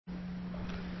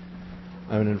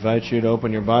I would invite you to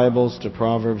open your Bibles to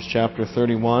Proverbs chapter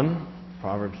 31.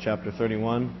 Proverbs chapter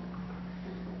 31.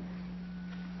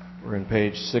 We're in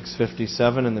page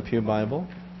 657 in the Pew Bible.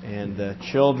 And the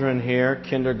children here,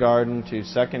 kindergarten to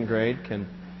second grade, can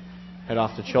head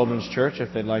off to Children's Church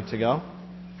if they'd like to go.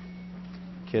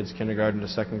 Kids, kindergarten to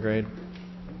second grade.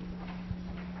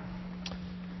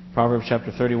 Proverbs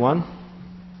chapter 31.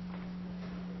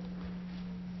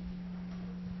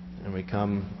 And we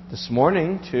come this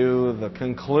morning to the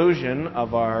conclusion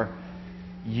of our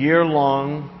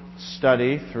year-long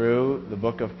study through the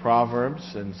book of Proverbs.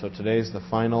 And so today's the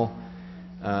final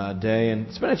day. And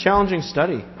it's been a challenging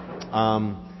study.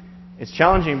 It's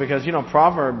challenging because,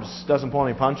 Proverbs doesn't pull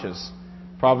any punches.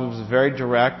 Proverbs is very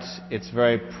direct. It's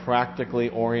very practically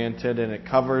oriented. And it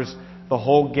covers the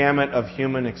whole gamut of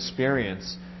human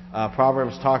experience.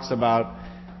 Proverbs talks about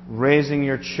raising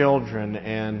your children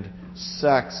and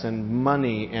sex and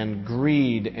money and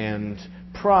greed and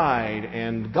pride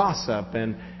and gossip,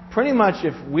 and pretty much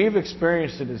if we've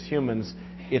experienced it as humans,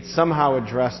 it's somehow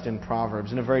addressed in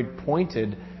Proverbs in a very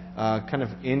pointed, kind of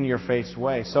in-your-face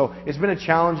way. So it's been a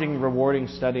challenging, rewarding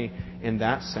study in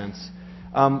that sense.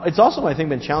 It's also, I think,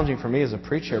 been challenging for me as a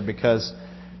preacher because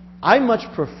I much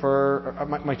prefer,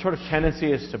 my sort of tendency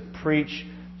is to preach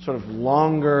sort of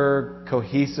longer,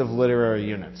 cohesive literary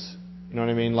units. You know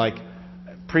what I mean? Like,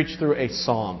 preach through a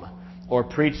psalm, or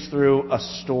preach through a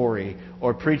story,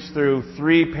 or preach through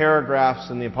 3 paragraphs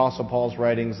in the Apostle Paul's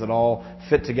writings that all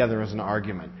fit together as an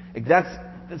argument. That's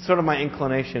sort of my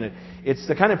inclination. It's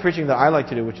the kind of preaching that I like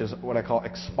to do, which is what I call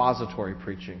expository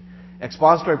preaching.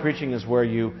 Expository preaching is where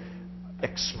you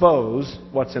expose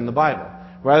what's in the Bible,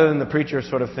 rather than the preacher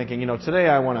sort of thinking, today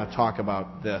I want to talk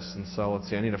about this, and so let's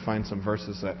see, I need to find some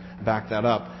verses that back that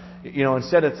up.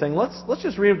 Instead it's saying, let's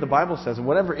just read what the Bible says, and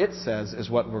whatever it says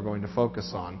is what we're going to focus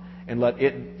on, and let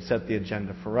it set the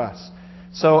agenda for us.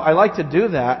 So I like to do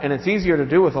that, and it's easier to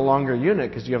do with a longer unit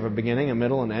because you have a beginning, a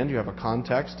middle, and end. You have a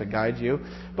context to guide you.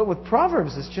 But with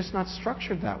Proverbs, it's just not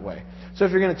structured that way. So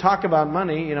if you're going to talk about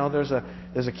money, there's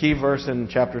a key verse in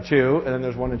chapter 2, and then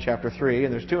there's one in chapter 3,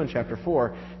 and there's 2 in chapter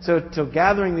 4. So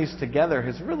gathering these together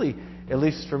has really, at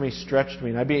least for me, stretched me.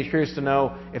 And I'd be curious to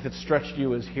know if it stretched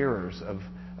you as hearers of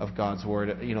God's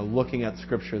Word, looking at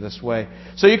Scripture this way.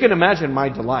 So you can imagine my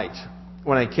delight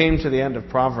when I came to the end of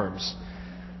Proverbs.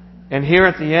 And here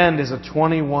at the end is a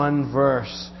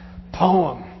 21-verse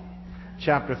poem.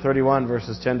 Chapter 31,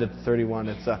 verses 10 to 31.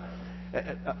 It's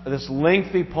this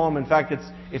lengthy poem. In fact,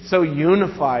 it's so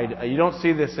unified. You don't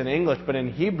see this in English, but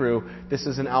in Hebrew, this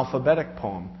is an alphabetic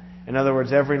poem. In other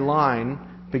words, every line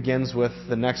begins with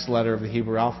the next letter of the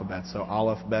Hebrew alphabet. So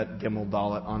Aleph, Bet, Gimel,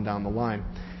 Dalet, on down the line.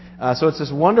 So it's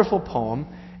this wonderful poem,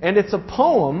 and it's a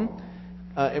poem,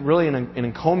 really an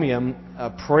encomium,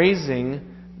 praising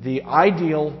the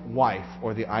ideal wife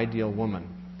or the ideal woman.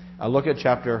 Look at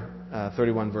chapter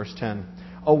 31, verse 10.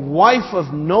 A wife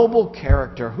of noble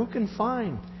character, who can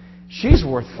find? She's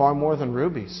worth far more than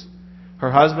rubies. Her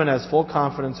husband has full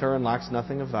confidence in her and lacks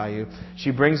nothing of value.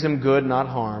 She brings him good, not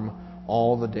harm,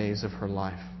 all the days of her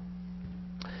life.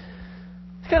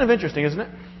 It's kind of interesting, isn't it?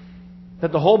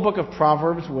 That the whole book of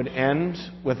Proverbs would end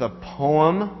with a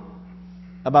poem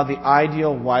about the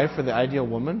ideal wife or the ideal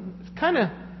woman. It's kind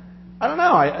of, I don't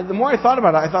know. The more I thought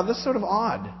about it, I thought this is sort of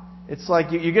odd. It's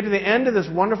like you get to the end of this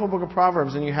wonderful book of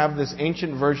Proverbs and you have this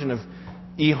ancient version of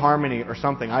eHarmony or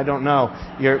something. I don't know.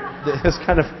 This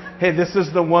kind of, hey, this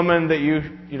is the woman that you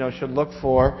should look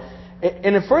for.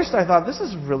 And at first I thought, this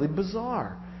is really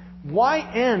bizarre.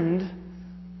 Why end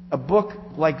a book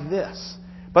like this?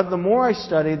 But the more I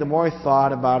studied, the more I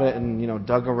thought about it and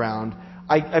dug around,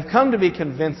 I've come to be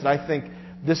convinced that I think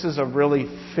this is a really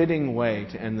fitting way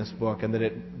to end this book, and that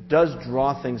it does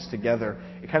draw things together,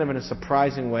 kind of in a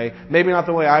surprising way. Maybe not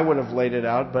the way I would have laid it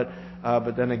out, but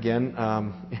then again,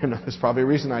 there's probably a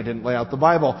reason I didn't lay out the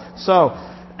Bible. So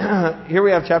here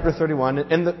we have chapter 31,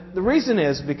 and the reason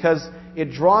is because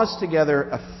it draws together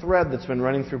a thread that's been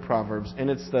running through Proverbs, and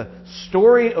it's the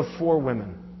story of 4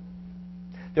 women.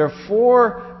 There are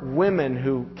 4 women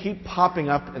who keep popping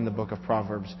up in the book of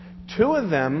Proverbs. 2 of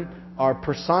them are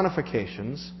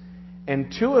personifications,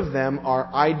 and 2 of them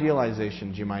are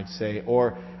idealizations, you might say,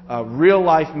 or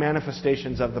real-life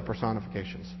manifestations of the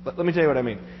personifications. Let me tell you what I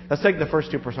mean. Let's take the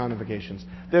first 2 personifications.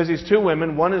 There's these 2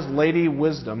 women. One is Lady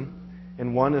Wisdom,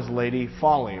 and one is Lady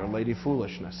Folly, or Lady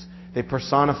Foolishness. They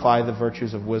personify the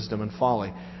virtues of wisdom and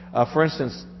folly. For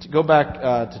instance, to go back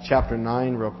to chapter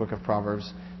 9 real quick of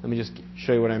Proverbs. Let me just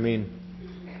show you what I mean.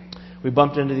 We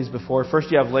bumped into these before. First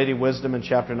you have Lady Wisdom in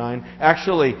chapter 9.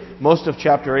 Actually, most of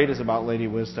chapter 8 is about Lady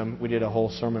Wisdom. We did a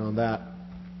whole sermon on that.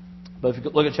 But if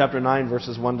you look at chapter 9,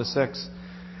 verses 1 to 6.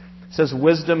 It says,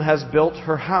 wisdom has built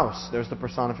her house. There's the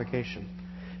personification.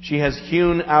 She has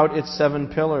hewn out its 7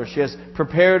 pillars. She has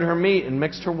prepared her meat and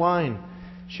mixed her wine.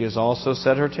 She has also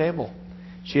set her table.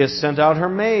 She has sent out her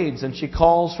maids, and she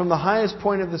calls from the highest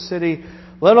point of the city,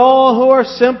 let all who are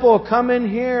simple come in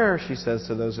here, she says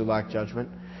to those who lack judgment.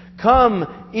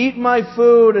 Come, eat my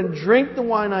food and drink the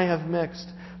wine I have mixed.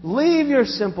 Leave your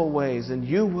simple ways, and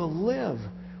you will live.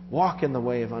 Walk in the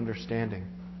way of understanding.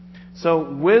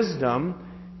 So wisdom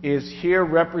is here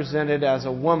represented as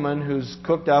a woman who's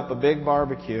cooked up a big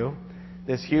barbecue,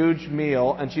 this huge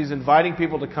meal, and she's inviting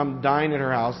people to come dine at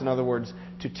her house. In other words,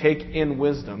 to take in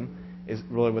wisdom is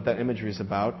really what that imagery is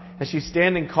about. And she's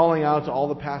standing calling out to all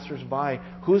the passers-by,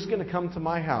 who's going to come to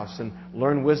my house and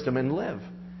learn wisdom and live?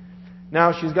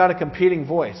 Now, she's got a competing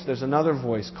voice. There's another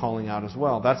voice calling out as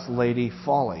well. That's Lady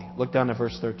Folly. Look down at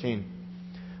verse 13.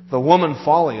 The woman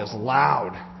Folly is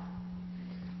loud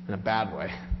in a bad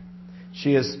way.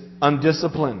 She is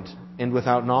undisciplined and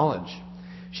without knowledge.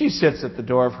 She sits at the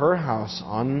door of her house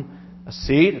on a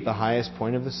seat at the highest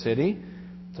point of the city.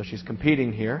 So she's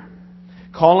competing here.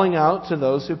 Calling out to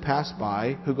those who pass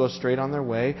by, who go straight on their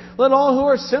way. Let all who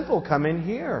are simple come in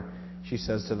here, she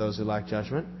says to those who lack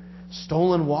judgment.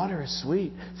 Stolen water is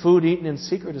sweet. Food eaten in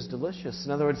secret is delicious.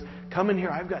 In other words, come in here.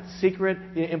 I've got secret.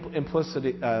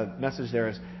 Implicit message there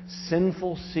is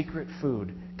sinful secret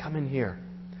food. Come in here.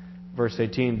 Verse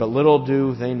 18, but little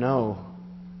do they know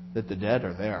that the dead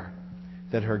are there,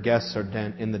 that her guests are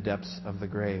in the depths of the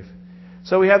grave.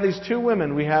 So we have these 2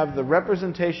 women. We have the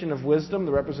representation of wisdom,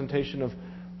 the representation of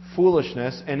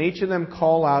foolishness, and each of them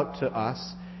call out to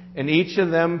us, and each of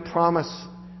them promise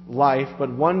life, but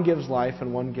one gives life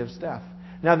and one gives death.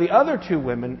 Now the other 2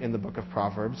 women in the book of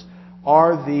Proverbs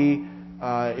are the,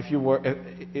 if you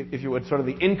would, sort of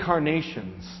the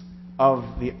incarnations of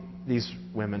these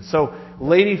women. So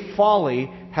Lady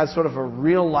Folly has sort of a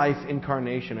real life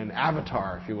incarnation, an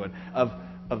avatar, if you would,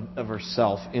 of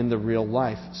herself in the real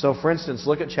life. So for instance,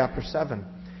 look at chapter 7.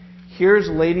 Here's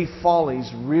Lady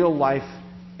Folly's real life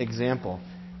example.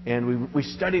 And we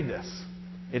studied this.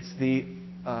 It's the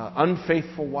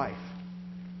unfaithful wife.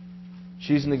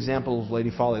 She's an example of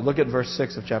Lady Folly. Look at verse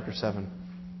 6 of chapter 7.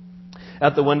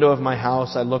 At the window of my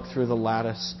house I looked through the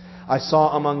lattice. I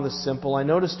saw among the simple, I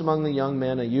noticed among the young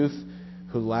men a youth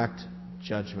who lacked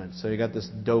judgment. So you got this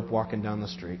dope walking down the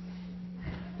street.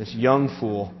 This young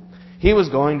fool. He was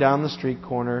going down the street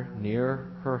corner near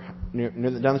her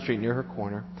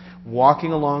corner,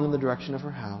 walking along in the direction of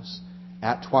her house.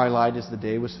 At twilight, as the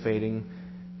day was fading,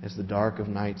 as the dark of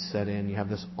night set in, you have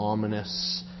this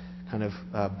ominous kind of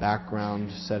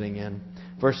background setting in.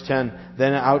 Verse 10,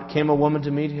 then out came a woman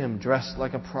to meet him, dressed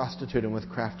like a prostitute and with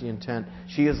crafty intent.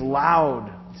 She is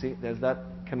loud. See, there's that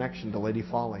connection to Lady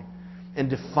Folly. And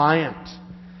defiant.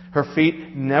 Her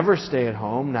feet never stay at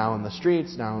home, now in the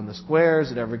streets, now in the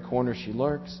squares, at every corner she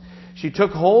lurks. She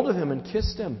took hold of him and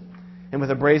kissed him. And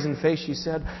with a brazen face she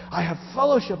said, I have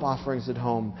fellowship offerings at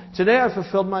home. Today I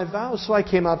fulfilled my vows, so I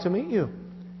came out to meet you.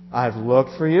 I have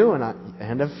looked for you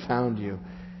and have found you.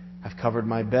 I've covered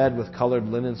my bed with colored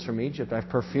linens from Egypt. I've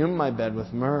perfumed my bed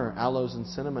with myrrh, aloes, and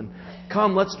cinnamon.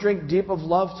 Come, let's drink deep of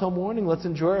love till morning. Let's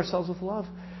enjoy ourselves with love.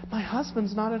 My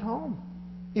husband's not at home.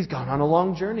 He's gone on a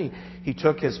long journey. He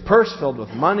took his purse filled with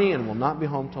money and will not be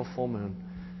home till full moon.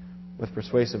 With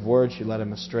persuasive words, she led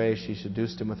him astray. She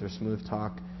seduced him with her smooth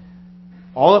talk.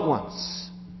 All at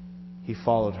once, he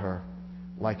followed her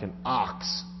like an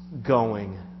ox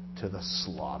going to the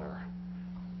slaughter.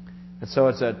 And so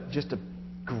it's just a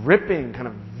gripping, kind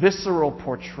of visceral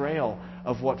portrayal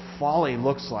of what folly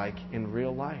looks like in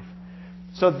real life.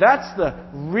 So that's the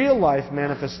real life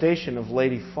manifestation of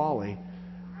Lady Folly.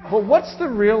 But what's the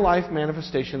real life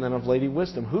manifestation then of Lady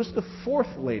Wisdom? Who's the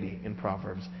 4th lady in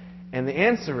Proverbs? And the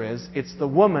answer is, it's the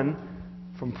woman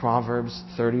from Proverbs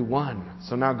 31.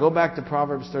 So now go back to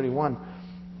Proverbs 31.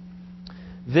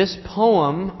 This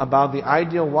poem about the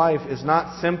ideal wife is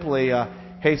not simply,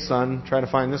 hey son, try to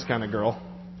find this kind of girl.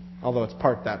 Although it's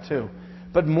part that too.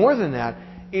 But more than that,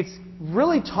 it's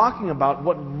really talking about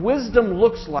what wisdom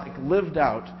looks like lived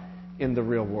out in the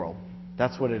real world.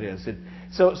 That's what it is.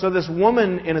 So this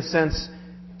woman, in a sense,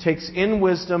 takes in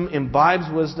wisdom, imbibes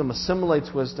wisdom,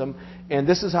 assimilates wisdom, and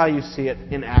this is how you see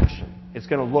it in action. It's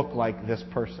going to look like this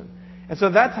person. And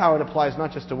so that's how it applies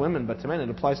not just to women, but to men. It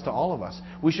applies to all of us.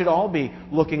 We should all be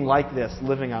looking like this,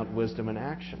 living out wisdom in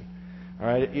action. All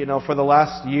right. You know, for the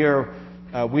last year,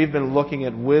 we've been looking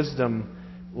at wisdom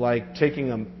like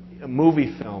taking a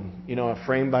movie film, you know, a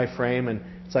frame by frame, and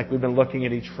it's like we've been looking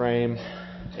at each frame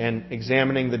and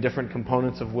examining the different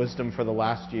components of wisdom for the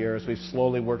last year as we've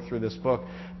slowly worked through this book.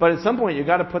 But at some point, you've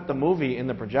got to put the movie in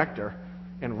the projector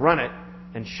and run it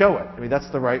and show it. I mean, that's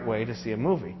the right way to see a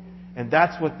movie. And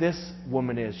that's what this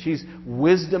woman is. She's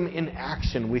wisdom in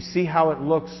action. We see how it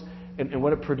looks and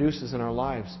what it produces in our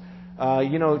lives.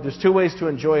 There's two ways to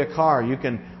enjoy a car. You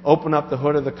can open up the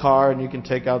hood of the car and you can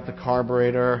take out the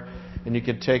carburetor and you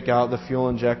can take out the fuel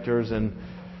injectors, and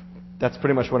that's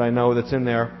pretty much what I know that's in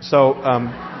there. So,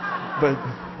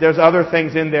 but there's other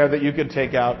things in there that you could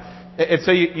take out. And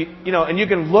so and you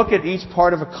can look at each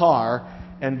part of a car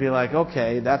and be like,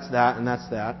 okay, that's that and that's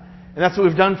that. And that's what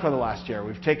we've done for the last year.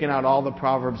 We've taken out all the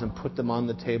Proverbs and put them on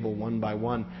the table one by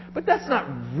one. But that's not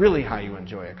really how you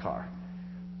enjoy a car.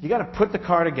 You got to put the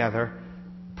car together,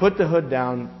 put the hood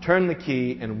down, turn the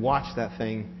key, and watch that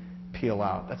thing peel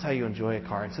out. That's how you enjoy a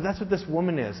car. And so that's what this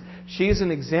woman is. She's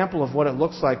an example of what it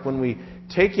looks like when we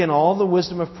take in all the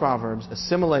wisdom of Proverbs,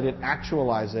 assimilate it,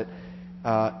 actualize it,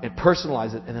 and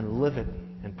personalize it, and then live it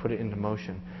and put it into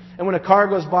motion. And when a car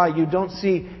goes by, you don't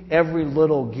see every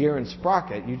little gear and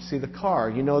sprocket. You see the car.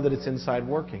 You know that it's inside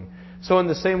working. So in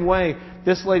the same way,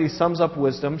 this lady sums up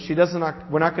wisdom.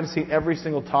 We're not going to see every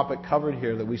single topic covered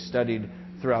here that we studied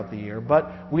throughout the year,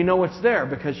 but we know it's there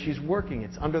because she's working.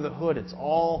 It's under the hood. It's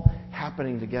all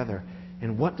happening together.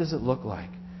 And what does it look like?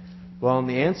 Well, and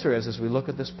the answer is, as we look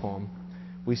at this poem,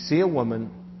 we see a woman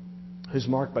who's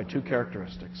marked by two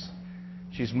characteristics.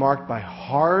 She's marked by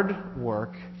hard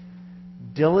work,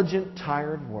 diligent,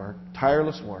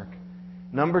 tireless work.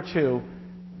 Number two,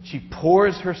 she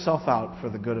pours herself out for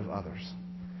the good of others.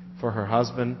 For her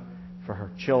husband, for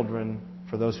her children,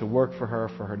 for those who work for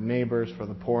her neighbors, for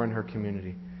the poor in her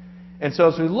community. And so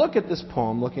as we look at this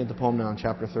poem, looking at the poem now in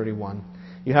chapter 31,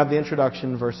 you have the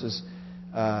introduction, verses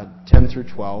 10 through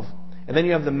 12. And then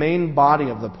you have the main body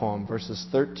of the poem, verses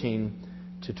 13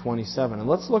 to 27. And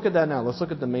let's look at that now. Let's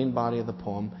look at the main body of the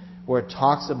poem, where it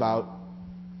talks about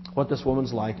what this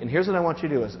woman's like. And here's what I want you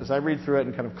to do. As I read through it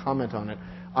and kind of comment on it,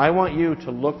 I want you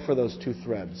to look for those two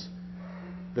threads.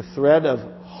 The thread of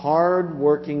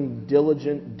hard-working,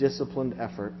 diligent, disciplined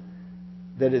effort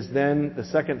that is then, the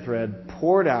second thread,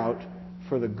 poured out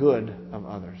for the good of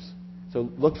others. So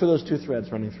look for those two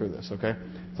threads running through this, okay?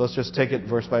 So let's just take it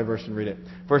verse by verse and read it.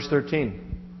 Verse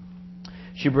 13.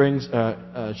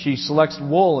 She selects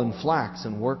wool and flax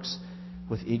and works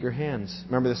with eager hands.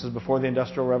 Remember, this is before the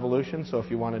Industrial Revolution, so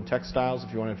if you wanted textiles,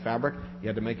 if you wanted fabric, you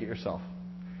had to make it yourself.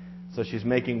 So she's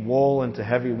making wool into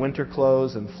heavy winter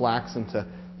clothes and flax into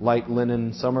light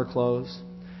linen summer clothes.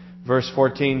 Verse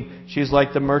 14, she's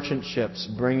like the merchant ships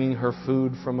bringing her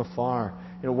food from afar.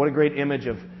 What a great image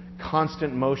of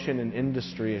constant motion and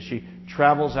industry as she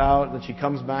travels out and then she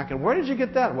comes back. And where did you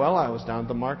get that? Well, I was down at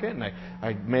the market and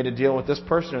I made a deal with this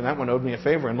person and that one owed me a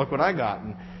favor and look what I got.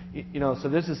 And so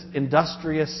this is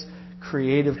industrious,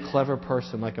 creative, clever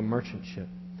person like a merchant ship.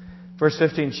 Verse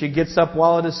 15, she gets up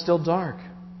while it is still dark.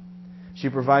 She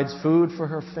provides food for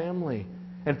her family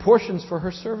and portions for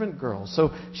her servant girls.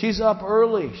 So she's up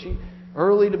early.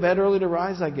 Early to bed, early to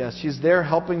rise, I guess. She's there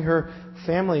helping her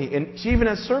family. And she even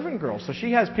has servant girls. So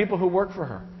she has people who work for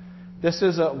her. This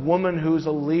is a woman who's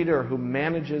a leader who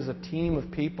manages a team of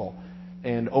people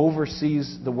and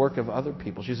oversees the work of other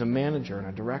people. She's a manager and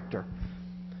a director.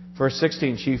 Verse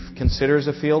 16, she considers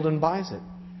a field and buys it.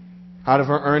 Out of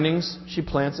her earnings, she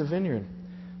plants a vineyard.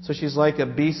 So she's like a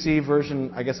BC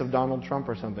version, I guess, of Donald Trump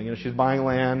or something. She's buying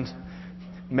land,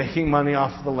 making money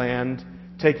off the land,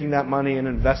 taking that money and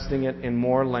investing it in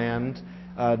more land,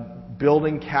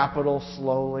 building capital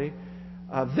slowly.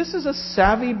 This is a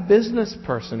savvy business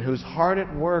person who's hard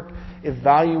at work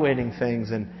evaluating things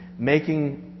and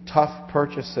making tough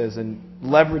purchases and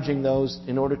leveraging those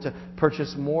in order to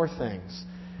purchase more things.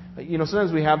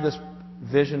 Sometimes we have this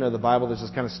vision of the Bible. There's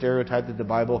this kind of stereotype that the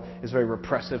Bible is very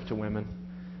repressive to women.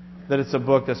 That it's a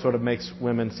book that sort of makes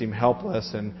women seem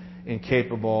helpless and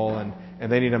incapable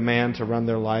and they need a man to run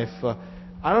their life.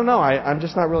 I don't know. I'm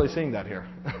just not really seeing that here.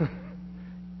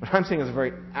 What I'm seeing is a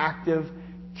very active,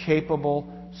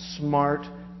 capable, smart,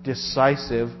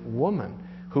 decisive woman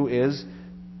who is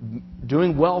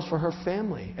doing well for her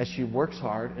family as she works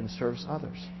hard and serves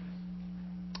others.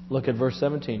 Look at verse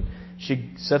 17.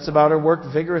 She sets about her work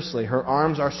vigorously. Her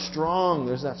arms are strong.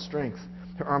 There's that strength.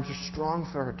 Her arms are strong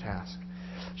for her task.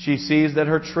 She sees that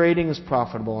her trading is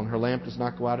profitable and her lamp does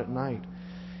not go out at night.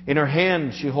 In her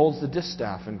hand, she holds the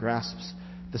distaff and grasps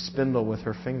the spindle with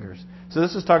her fingers. So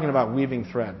this is talking about weaving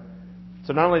thread.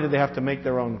 So not only did they have to make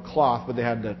their own cloth, but they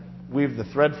had to weave the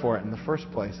thread for it in the first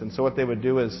place. And so what they would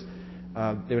do is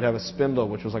they would have a spindle,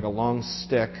 which was like a long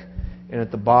stick, and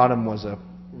at the bottom was a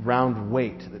round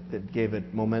weight that gave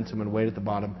it momentum and weight at the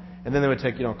bottom. And then they would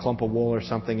take a clump of wool or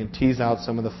something and tease out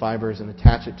some of the fibers and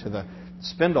attach it to the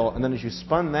spindle. And then as you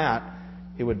spun that,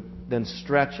 it would then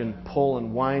stretch and pull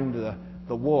and wind the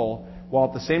the wool, while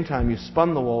at the same time you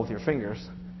spun the wool with your fingers.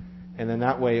 And then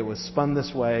that way it was spun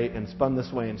this way and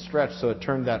stretched, so it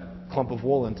turned that clump of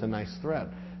wool into nice thread.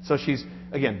 So she's,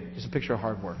 again, just a picture of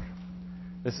hard work.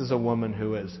 This is a woman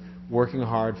who is working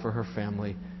hard for her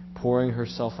family, pouring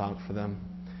herself out for them.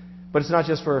 But it's not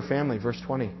just for her family. Verse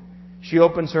 20. She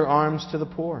opens her arms to the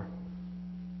poor.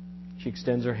 She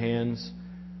extends her hands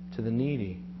to the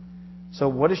needy. So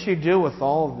what does she do with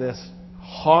all of this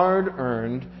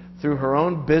hard-earned, through her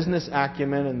own business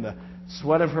acumen and the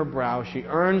sweat of her brow? She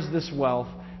earns this wealth,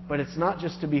 but it's not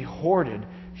just to be hoarded.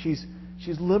 She's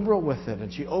liberal with it,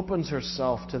 and she opens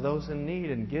herself to those in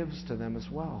need and gives to them as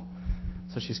well.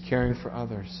 So she's caring for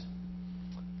others.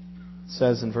 It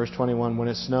says in verse 21, when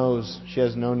it snows, she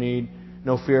has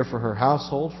no fear for her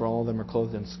household, for all of them are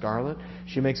clothed in scarlet.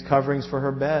 She makes coverings for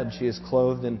her bed. She is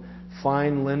clothed in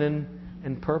fine linen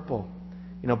and purple.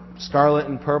 Scarlet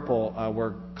and purple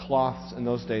were cloths in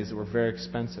those days that were very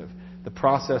expensive. The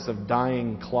process of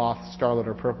dyeing cloth scarlet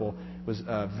or purple was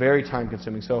very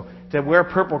time-consuming. So to wear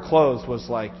purple clothes was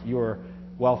like you were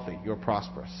wealthy, you were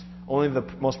prosperous. Only the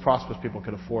most prosperous people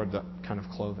could afford that kind of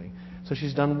clothing. So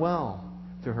she's done well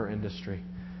through her industry.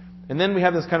 And then we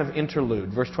have this kind of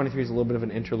interlude. Verse 23 is a little bit of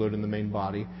an interlude in the main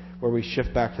body, where we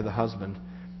shift back to the husband.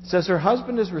 It says, her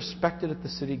husband is respected at the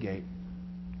city gate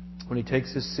when he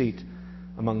takes his seat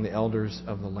among the elders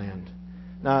of the land.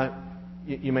 Now,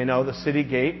 you may know the city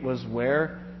gate was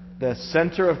where the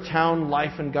center of town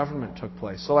life and government took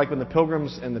place. So like when the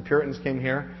Pilgrims and the Puritans came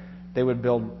here, they would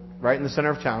build, right in the center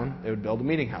of town, they would build a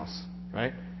meeting house,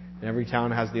 right? And every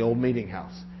town has the old meeting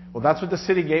house. Well, that's what the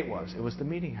city gate was. It was the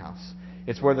meeting house.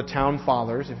 It's where the town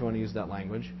fathers, if you want to use that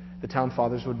language, the town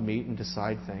fathers would meet and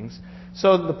decide things.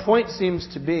 So the point seems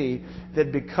to be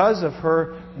that because of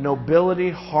her nobility,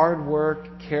 hard work,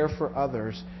 care for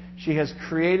others, she has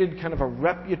created kind of a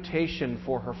reputation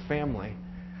for her family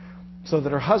so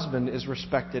that her husband is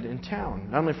respected in town.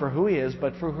 Not only for who he is,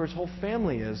 but for who his whole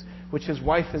family is, which his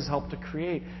wife has helped to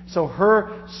create. So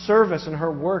her service and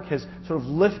her work has sort of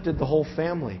lifted the whole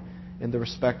family in the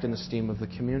respect and esteem of the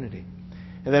community.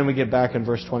 And then we get back in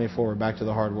verse 24, back to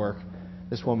the hard work.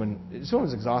 This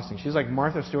woman's exhausting. She's like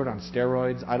Martha Stewart on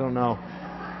steroids. I don't know.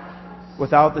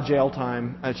 Without the jail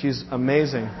time. She's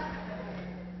amazing.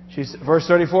 Verse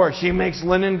 34, she makes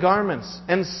linen garments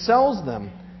and sells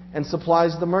them and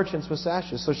supplies the merchants with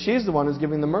sashes. So she's the one who's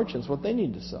giving the merchants what they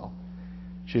need to sell.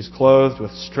 She's clothed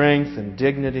with strength and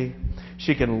dignity.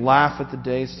 She can laugh at the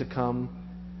days to come.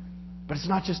 But it's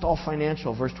not just all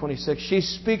financial. Verse 26, she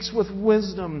speaks with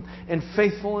wisdom and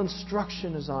faithful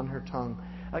instruction is on her tongue.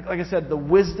 Like I said, the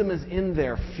wisdom is in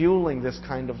there fueling this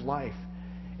kind of life.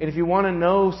 And if you want to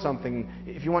know something,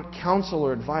 if you want counsel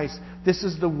or advice, this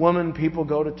is the woman people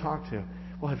go to talk to.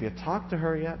 Well, have you talked to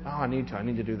her yet? Oh, I need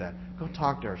to do that. Go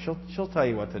talk to her. She'll tell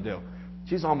you what to do.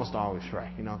 She's almost always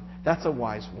right. That's a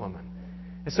wise woman.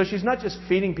 And so she's not just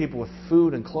feeding people with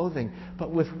food and clothing,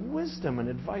 but with wisdom and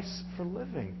advice for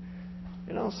living.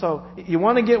 So you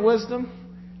want to get wisdom?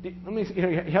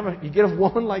 You get a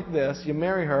woman like this, you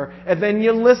marry her, and then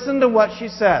you listen to what she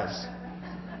says.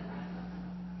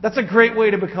 That's a great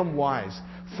way to become wise.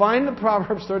 Find the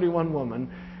Proverbs 31 woman,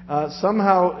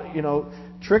 somehow,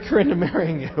 trick her into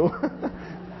marrying you,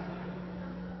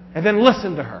 and then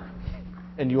listen to her,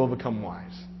 and you will become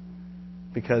wise.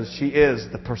 Because she is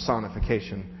the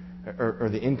personification or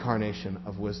the incarnation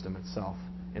of wisdom itself,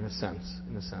 in a sense.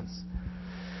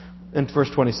 And verse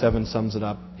 27 sums it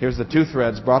up. Here's the two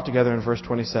threads brought together in verse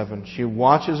 27. She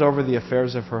watches over the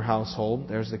affairs of her household.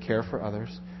 There's the care for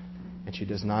others. And she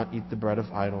does not eat the bread of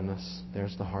idleness.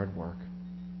 There's the hard work.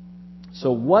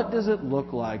 So what does it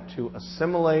look like to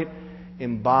assimilate,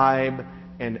 imbibe,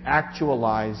 and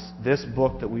actualize this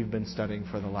book that we've been studying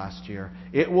for the last year?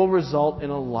 It will result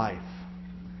in a life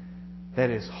that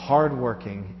is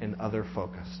hardworking and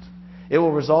other-focused. It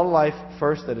will result in a life,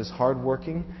 first, that is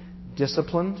hardworking,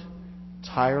 disciplined,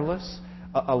 tireless,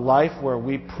 a life where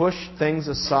we push things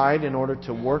aside in order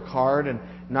to work hard and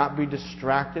not be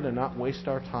distracted and not waste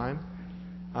our time.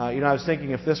 I was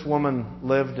thinking if this woman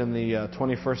lived in the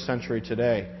 21st century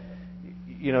today,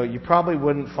 you probably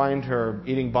wouldn't find her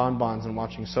eating bonbons and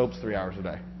watching soaps 3 hours a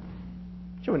day.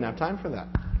 She wouldn't have time for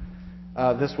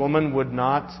that. This woman would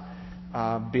not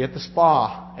be at the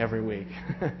spa every week.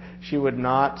 She would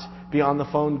not be on the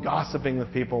phone gossiping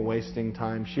with people, wasting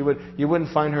time. You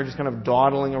wouldn't find her just kind of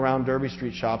dawdling around Derby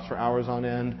Street shops for hours on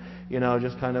end,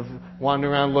 just kind of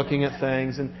wandering around looking at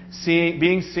things and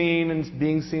being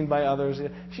seen by others.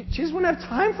 She just wouldn't have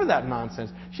time for that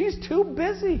nonsense. She's too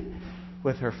busy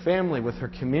with her family, with her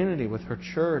community, with her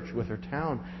church, with her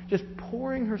town, just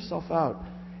pouring herself out.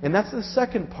 And that's the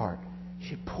second part.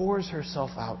 She pours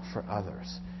herself out for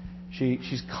others.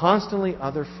 She's constantly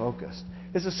other-focused.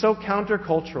 This is so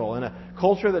countercultural in a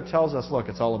culture that tells us, look,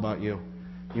 it's all about you.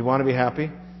 You want to be happy?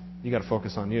 You got to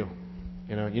focus on you.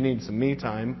 You need some me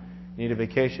time. You need a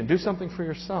vacation. Do something for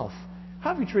yourself.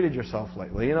 How have you treated yourself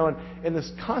lately? And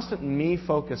this constant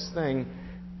me-focused thing,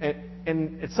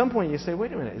 and at some point you say,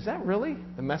 wait a minute, is that really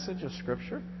the message of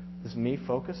Scripture? This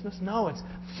me-focusedness? No, it's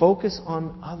focus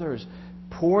on others.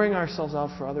 Pouring ourselves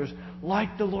out for others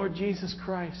like the Lord Jesus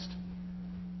Christ.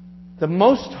 The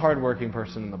most hardworking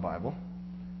person in the Bible.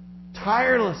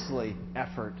 Tirelessly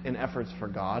efforts for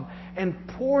God. And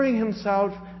pouring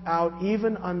himself out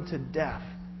even unto death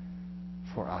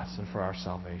for us and for our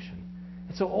salvation.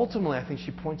 And so ultimately I think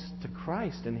she points to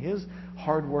Christ and his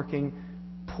hardworking,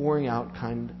 pouring out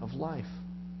kind of life.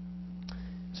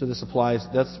 So this applies,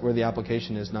 that's where the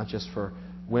application is, not just for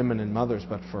women and mothers,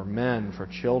 but for men, for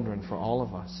children, for all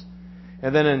of us.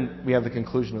 And then we have the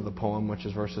conclusion of the poem, which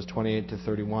is verses 28 to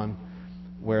 31,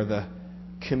 where the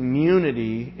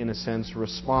community, in a sense,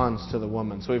 responds to the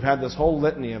woman. So we've had this whole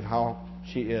litany of how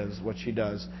she is, what she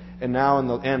does. And now in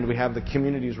the end, we have the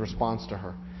community's response to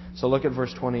her. So look at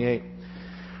verse 28.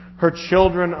 Her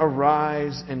children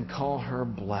arise and call her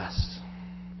blessed.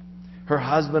 Her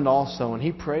husband also, and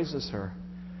he praises her.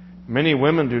 Many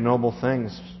women do noble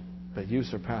things, but you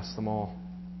surpass them all.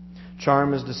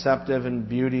 Charm is deceptive and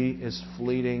beauty is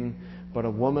fleeting, but a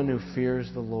woman who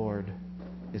fears the Lord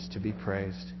is to be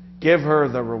praised. Give her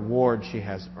the reward she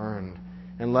has earned,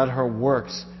 and let her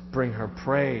works bring her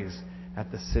praise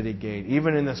at the city gate.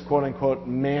 Even in this quote-unquote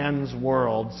man's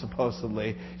world,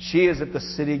 supposedly, she is at the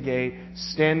city gate,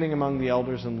 standing among the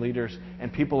elders and leaders,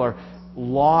 and people are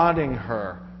lauding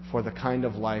her for the kind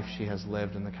of life she has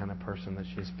lived and the kind of person that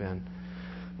she's been.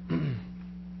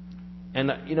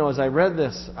 And, as I read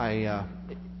this,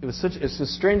 it's a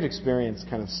strange experience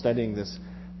kind of studying this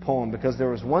poem, because there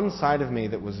was one side of me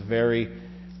that was very,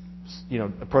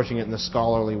 approaching it in the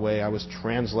scholarly way. I was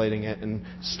translating it and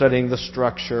studying the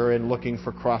structure and looking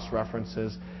for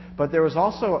cross-references. But there was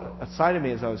also a side of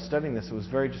me as I was studying this, it was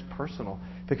very just personal.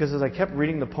 Because as I kept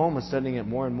reading the poem and studying it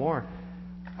more and more,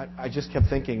 I just kept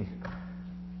thinking,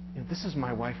 this is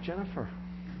my wife, Jennifer.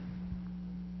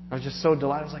 I was just so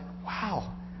delighted. I was like,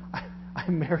 wow, I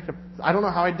married I don't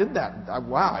know how I did that.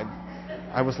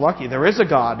 I was lucky. There is a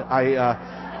God.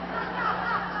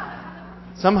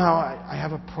 Somehow I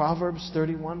have a Proverbs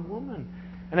 31 woman.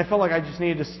 And I felt like I just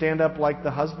needed to stand up like the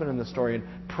husband in the story and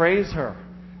praise her,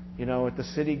 at the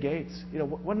city gates.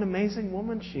 What an amazing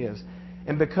woman she is.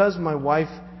 And because my wife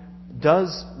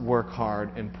does work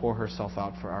hard and pour herself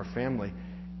out for our family,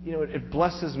 it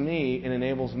blesses me and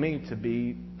enables me to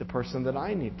be the person that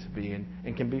I need to be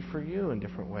and can be for you in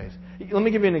different ways. Let me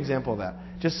give you an example of that.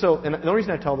 And the reason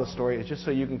I tell this story is just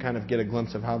so you can kind of get a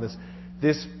glimpse of how this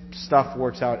stuff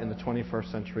works out in the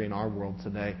 21st century in our world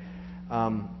today.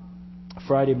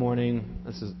 Friday morning,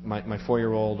 this is my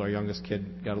 4-year-old, our youngest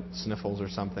kid, got sniffles or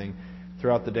something.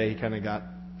 Throughout the day, he kind of got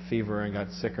fever and got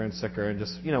sicker and sicker and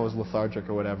just, was lethargic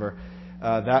or whatever.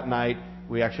 That night,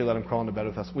 we actually let him crawl into bed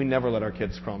with us. We never let our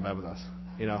kids crawl in bed with us.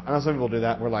 I know some people do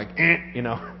that. We're like,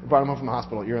 brought him home from the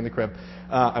hospital. You're in the crib.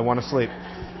 I want to sleep.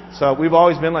 So we've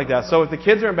always been like that. So if the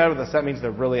kids are in bed with us, that means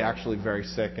they're really actually very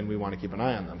sick and we want to keep an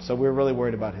eye on them. So we're really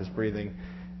worried about his breathing.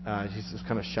 He's just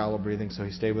kind of shallow breathing, so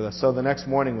he stayed with us. So the next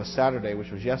morning was Saturday,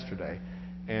 which was yesterday.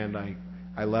 And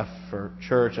I left for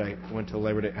church. I went to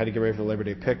Labor Day, had to get ready for the Labor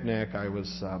Day picnic. I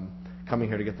was coming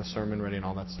here to get the sermon ready and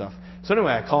all that stuff. So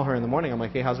anyway, I call her in the morning. I'm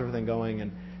like, hey, how's everything going?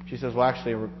 And she says, well,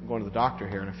 actually, we're going to the doctor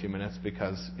here in a few minutes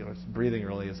because his breathing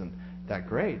really isn't that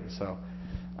great. So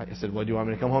I said, well, do you want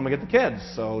me to come home and get the kids?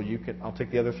 So I'll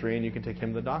take the other 3 and you can take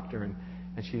him to the doctor. And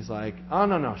she's like, oh,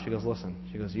 no. She goes, listen.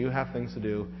 She goes, you have things to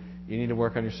do. You need to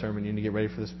work on your sermon. You need to get ready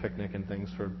for this picnic and things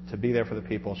to be there for the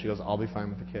people. She goes, I'll be fine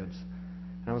with the kids.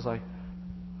 And I was like,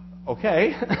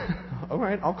 okay, all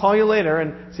right, I'll call you later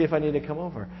and see if I need to come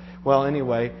over. Well,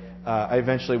 anyway, I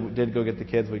eventually did go get the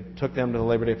kids. We took them to the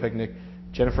Labor Day picnic.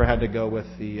 Jennifer had to go with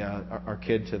our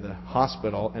kid to the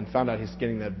hospital and found out he's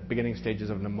getting the beginning stages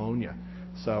of pneumonia.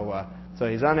 So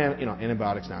he's on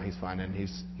antibiotics now. He's fine, and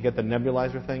he got the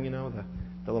nebulizer thing,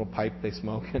 the little pipe they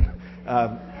smoke, and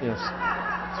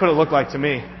that's what it looked like to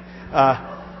me,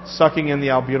 sucking in the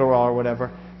albuterol or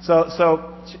whatever. So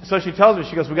she tells me,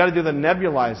 she goes, we got to do the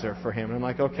nebulizer for him. And I'm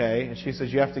like, okay. And she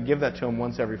says, you have to give that to him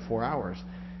once every 4 hours.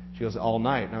 She goes, all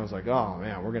night. And I was like, oh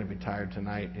man, we're going to be tired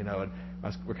tonight, And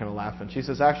we're kind of laughing. She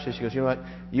says, actually, she goes, you know what?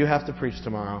 You have to preach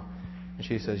tomorrow. And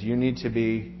she says, you need to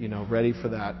be, ready for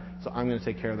that. So I'm going to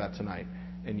take care of that tonight.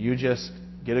 And you just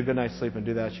get a good night's sleep and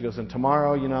do that. She goes, and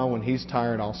tomorrow, when he's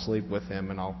tired, I'll sleep with him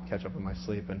and I'll catch up with my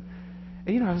sleep.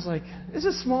 And, I was like, it's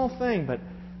a small thing, but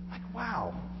like,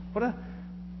 wow, what a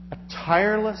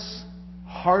tireless,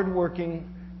 hardworking,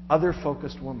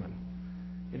 other-focused woman,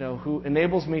 who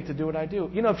enables me to do what I do.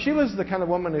 If she was the kind of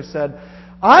woman who said,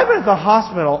 I've been at the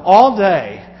hospital all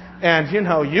day, and, you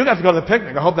got to go to the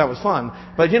picnic. I hope that was fun.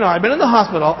 But, I've been in the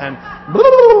hospital, and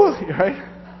right?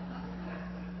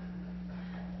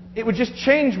 It would just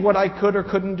change what I could or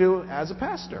couldn't do as a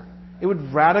pastor. It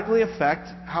would radically affect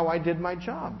how I did my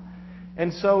job.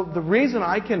 And so the reason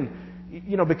I can,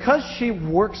 because she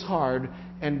works hard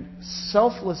and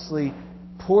selflessly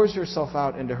pours herself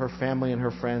out into her family and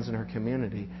her friends and her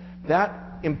community, that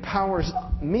empowers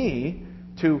me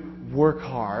to work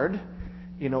hard,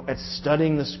 at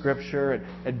studying the Scripture,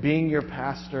 at being your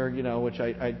pastor, which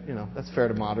I that's fair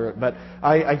to moderate, but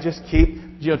I just keep,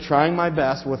 trying my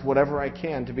best with whatever I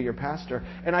can to be your pastor,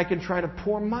 and I can try to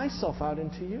pour myself out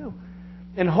into you.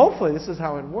 And hopefully this is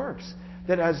how it works,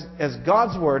 that as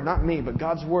God's Word, not me, but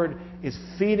God's Word is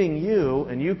feeding you,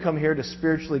 and you come here to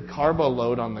spiritually carbo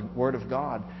load on the Word of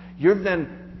God, you're then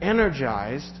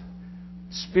energized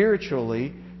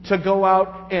spiritually to go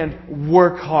out and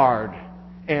work hard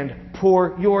and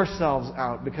pour yourselves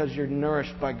out because you're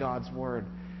nourished by God's Word.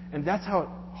 And that's how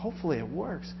hopefully it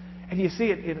works. And you see,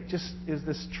 it just is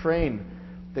this train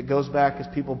that goes back as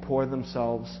people pour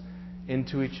themselves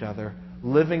into each other,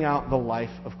 living out the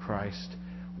life of Christ,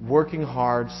 working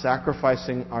hard,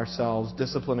 sacrificing ourselves,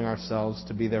 disciplining ourselves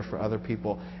to be there for other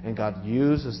people. And God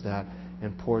uses that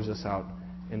and pours us out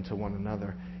into one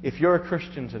another. If you're a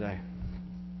Christian today,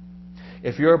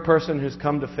 if you're a person who's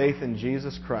come to faith in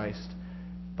Jesus Christ,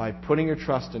 by putting your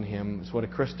trust in Him, is what a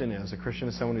Christian is. A Christian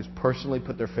is someone who's personally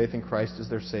put their faith in Christ as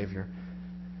their Savior.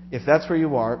 If that's where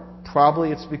you are,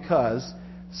 probably it's because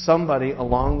somebody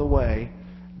along the way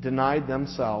denied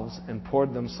themselves and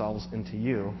poured themselves into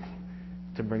you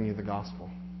to bring you the gospel.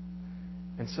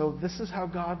 And so this is how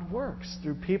God works,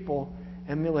 through people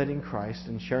emulating Christ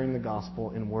and sharing the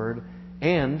gospel in word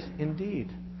and in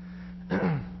deed.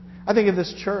 I think of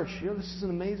this church. This is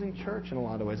an amazing church in a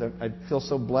lot of ways. I feel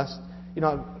so blessed.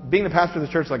 Being the pastor of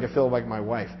the church, I feel like my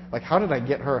wife. How did I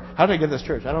get her? How did I get this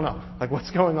church? I don't know.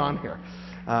 What's going on here?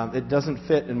 It doesn't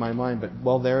fit in my mind, but,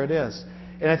 well, there it is.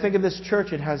 And I think of this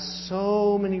church, it has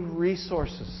so many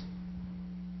resources.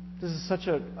 This is such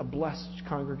a blessed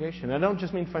congregation. And I don't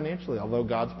just mean financially, although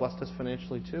God's blessed us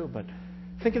financially too, but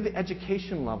think of the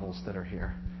education levels that are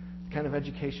here. The kind of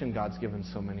education God's given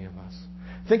so many of us.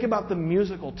 Think about the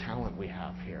musical talent we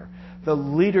have here, the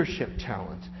leadership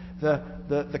talent,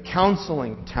 the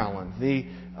counseling talent, the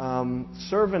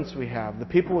servants we have, the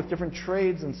people with different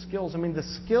trades and skills. The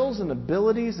skills and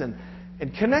abilities and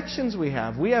connections we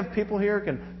have. We have people here who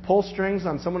can pull strings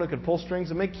on someone who can pull strings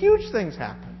and make huge things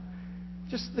happen.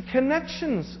 Just the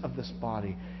connections of this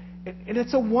body. And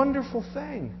it's a wonderful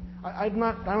thing. I don't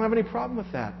have any problem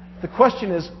with that. The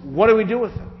question is, what do we do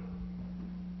with it?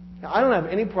 Now, I don't have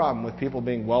any problem with people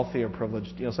being wealthy or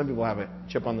privileged. Some people have a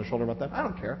chip on their shoulder about that. I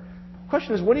don't care. The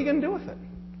question is, what are you going to do with it?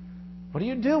 What do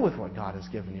you do with what God has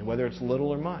given you, whether it's little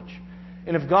or much?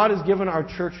 And if God has given our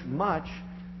church much,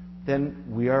 then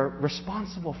we are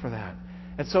responsible for that.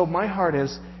 And so my heart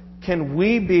is, can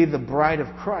we be the bride of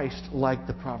Christ like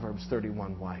the Proverbs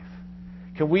 31 wife?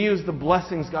 Can we use the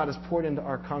blessings God has poured into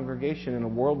our congregation in a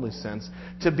worldly sense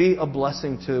to be a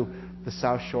blessing to the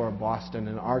South Shore of Boston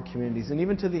and our communities and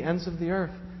even to the ends of the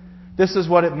earth? This is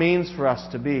what it means for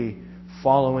us to be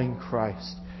following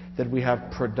Christ, that we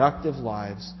have productive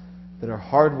lives that are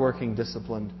hardworking,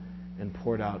 disciplined, and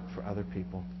poured out for other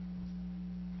people.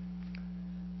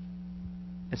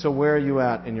 And so where are you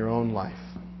at in your own life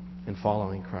in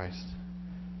following Christ?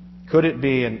 Could it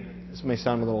be, and this may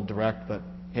sound a little direct, but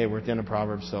hey, we're at the end of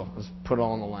Proverbs, so let's put it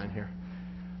all on the line here.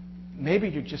 Maybe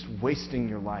you're just wasting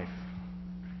your life.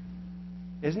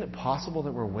 Isn't it possible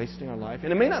that we're wasting our life?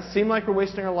 And it may not seem like we're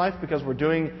wasting our life because we're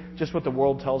doing just what the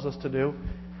world tells us to do.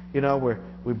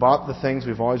 We bought the things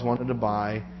we've always wanted to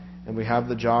buy, and we have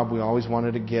the job we always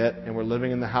wanted to get, and we're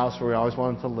living in the house where we always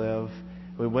wanted to live.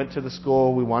 We went to the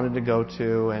school we wanted to go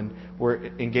to, and we're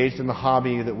engaged in the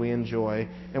hobby that we enjoy,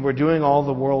 and we're doing all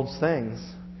the world's things.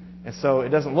 And so it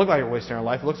doesn't look like we're wasting our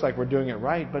life. It looks like we're doing it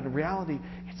right, but in reality,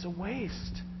 it's a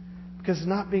waste because it's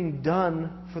not being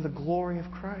done for the glory of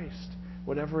Christ,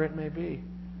 whatever it may be.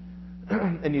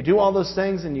 And you do all those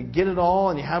things, and you get it all,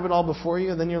 and you have it all before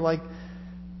you, and then you're like,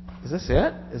 is this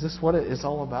it? Is this what it's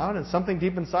all about? And something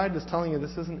deep inside is telling you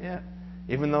this isn't it.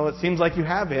 Even though it seems like you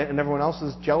have it and everyone else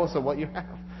is jealous of what you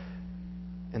have.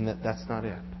 And that's not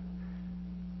it.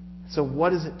 So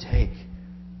what does it take?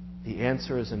 The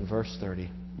answer is in verse 30.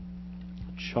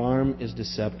 Charm is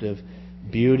deceptive.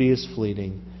 Beauty is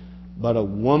fleeting. but a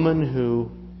woman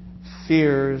who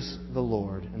fears the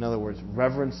Lord, in other words,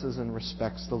 reverences and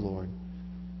respects the Lord,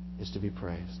 is to be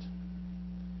praised.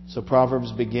 So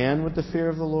Proverbs began with the fear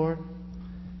of the Lord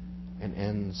and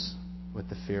ends with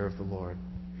the fear of the Lord.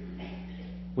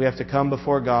 We have to come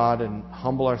before God and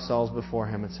humble ourselves before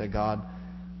Him and say, God,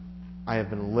 I have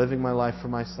been living my life for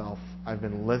myself. I've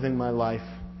been living my life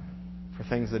for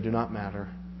things that do not matter.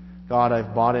 God,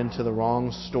 I've bought into the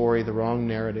wrong story, the wrong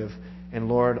narrative. And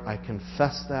Lord, I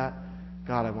confess that.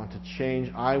 God, I want to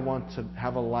change. I want to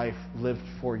have a life lived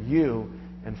for You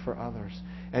and for others.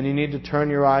 And you need to turn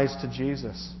your eyes to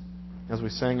Jesus. As we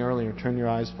sang earlier, turn your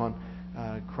eyes upon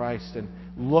Christ and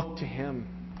look to Him,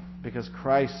 because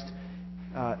Christ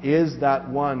is that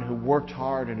one who worked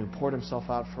hard and who poured Himself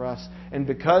out for us. And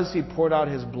because He poured out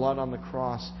His blood on the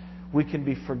cross, we can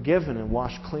be forgiven and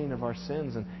washed clean of our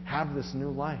sins and have this new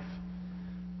life.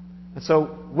 And so,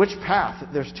 which path?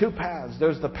 There's two paths.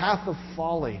 There's the path of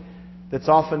folly that's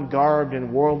often garbed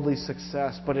in worldly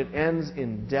success, but it ends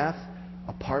in death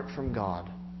apart from God.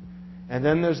 And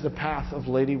then there's the path of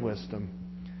Lady Wisdom,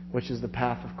 which is the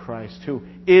path of Christ, who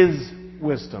is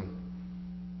wisdom.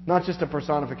 Not just a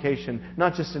personification,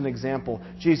 not just an example.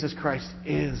 Jesus Christ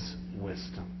is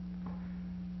wisdom.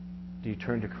 Do you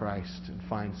turn to Christ and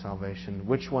find salvation?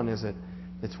 Which one is it?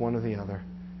 It's one or the other.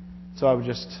 So I would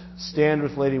just stand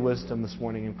with Lady Wisdom this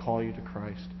morning and call you to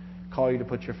Christ. Call you to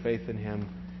put your faith in Him,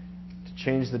 to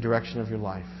change the direction of your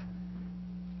life.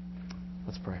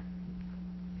 Let's pray.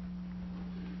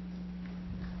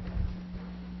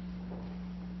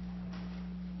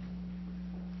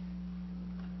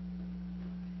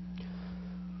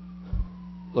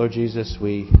 Lord Jesus,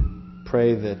 we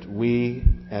pray that we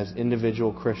as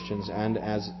individual Christians and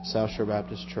as South Shore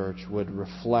Baptist Church would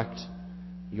reflect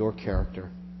Your character.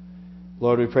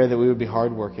 Lord, we pray that we would be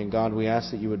hardworking. God, we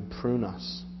ask that You would prune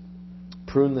us.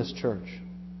 Prune this church,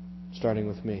 starting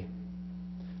with me.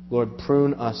 Lord,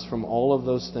 prune us from all of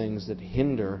those things that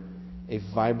hinder a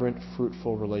vibrant,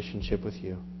 fruitful relationship with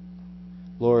You.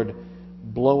 Lord,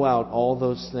 blow out all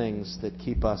those things that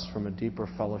keep us from a deeper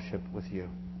fellowship with You.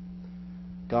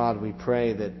 God, we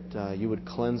pray that You would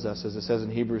cleanse us, as it says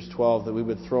in Hebrews 12, that we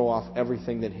would throw off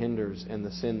everything that hinders and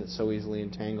the sin that so easily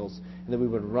entangles, and that we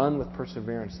would run with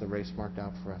perseverance the race marked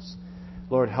out for us.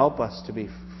 Lord, help us to be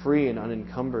free and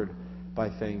unencumbered by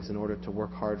things in order to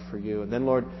work hard for You. And then,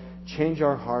 Lord, change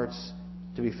our hearts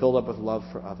to be filled up with love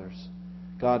for others.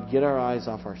 God, get our eyes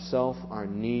off ourselves, our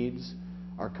needs,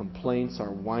 our complaints,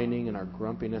 our whining, and our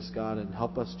grumpiness, God, and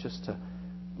help us just to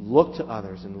look to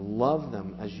others and love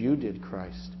them as You did,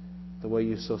 Christ, the way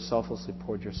You so selflessly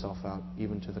poured Yourself out,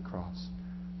 even to the cross.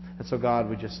 And so, God,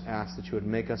 we just ask that You would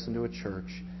make us into a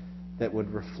church that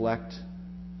would reflect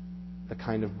the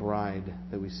kind of bride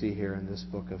that we see here in this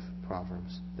book of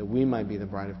Proverbs, that we might be the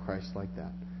bride of Christ like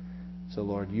that. So,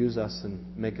 Lord, use us and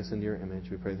make us into Your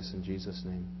image. We pray this in Jesus'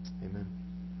 name. Amen.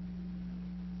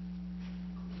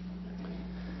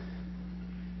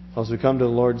 As we come to the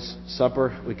Lord's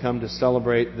Supper, we come to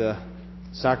celebrate the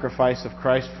sacrifice of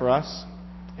Christ for us.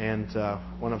 And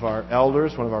one of our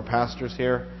elders, one of our pastors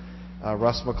here,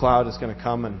 Russ McLeod, is going to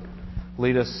come and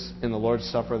lead us in the Lord's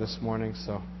Supper this morning.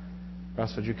 So,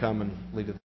 Russ, would you come and lead us?